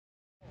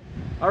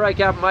All right,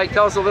 Captain Mike,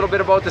 tell us a little bit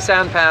about the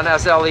Sanpan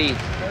SLE.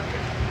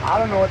 I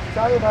don't know what to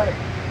tell you about it.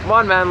 Come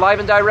on, man, live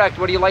and direct.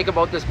 What do you like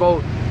about this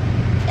boat?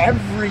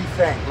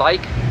 Everything.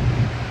 Like?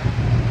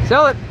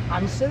 Sell it.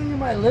 I'm sitting in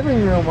my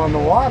living room on the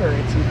water.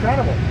 It's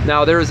incredible.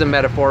 Now there is a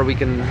metaphor we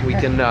can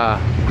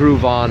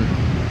groove on.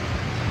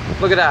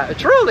 Look at that.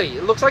 Truly,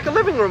 it looks like a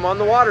living room on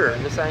the water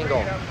in this angle.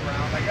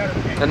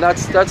 And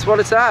that's what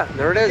it's at.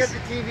 There it is.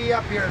 Get the TV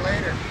up here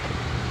later.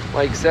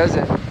 Mike says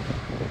it.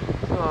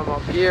 So I'm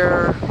up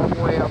here,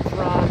 way up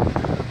front.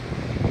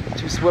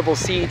 2 swivel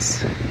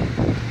seats.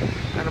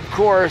 And of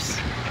course,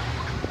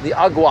 the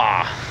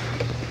Agua.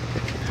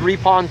 3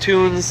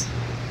 pontoons,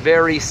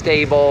 very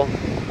stable.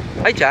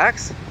 Hi,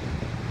 Jax.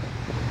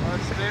 Well,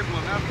 it's stable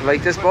enough. You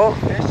like this boat?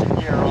 Fishing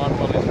gear on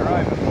while he's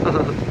driving.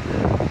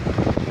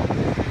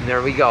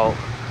 There we go.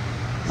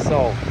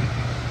 So,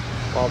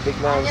 well, big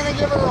I'm man. gonna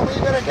give it a wee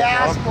bit of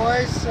gas,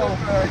 boys. So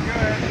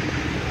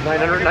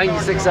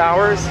 996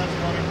 hours.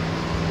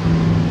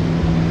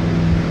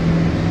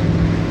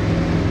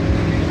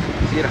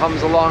 See, it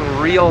hums along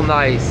real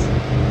nice.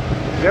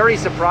 Very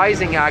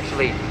surprising,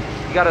 actually.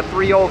 You got a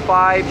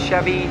 305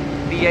 Chevy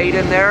V8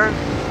 in there.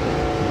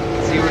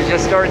 See, we're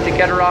just starting to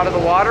get her out of the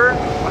water.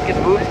 Look, it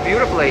moves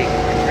beautifully.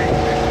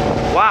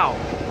 Wow.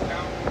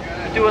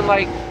 Doing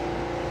like,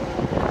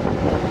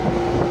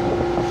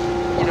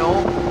 you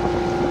know,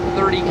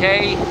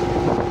 30K.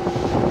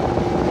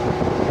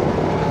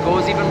 It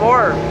goes even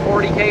more,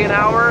 40K an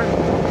hour.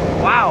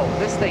 Wow,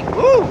 this thing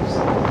moves.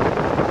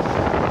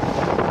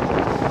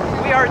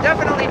 We are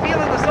definitely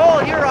feeling the soul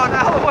here on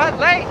Alouette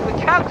Lake with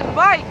Captain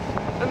Mike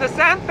and the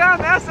Sanpan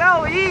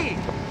SLE.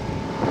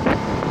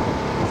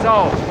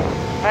 So,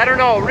 I don't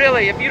know,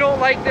 really, if you don't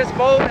like this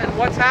boat and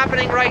what's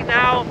happening right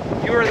now,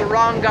 you are the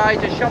wrong guy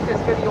to shut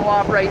this video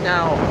off right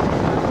now.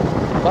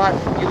 But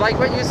if you like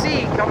what you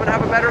see, come and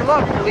have a better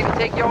look. We'll even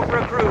take you out for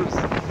a cruise.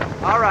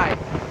 All right,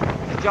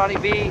 Johnny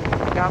B,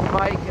 Captain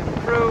Mike, and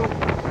the crew.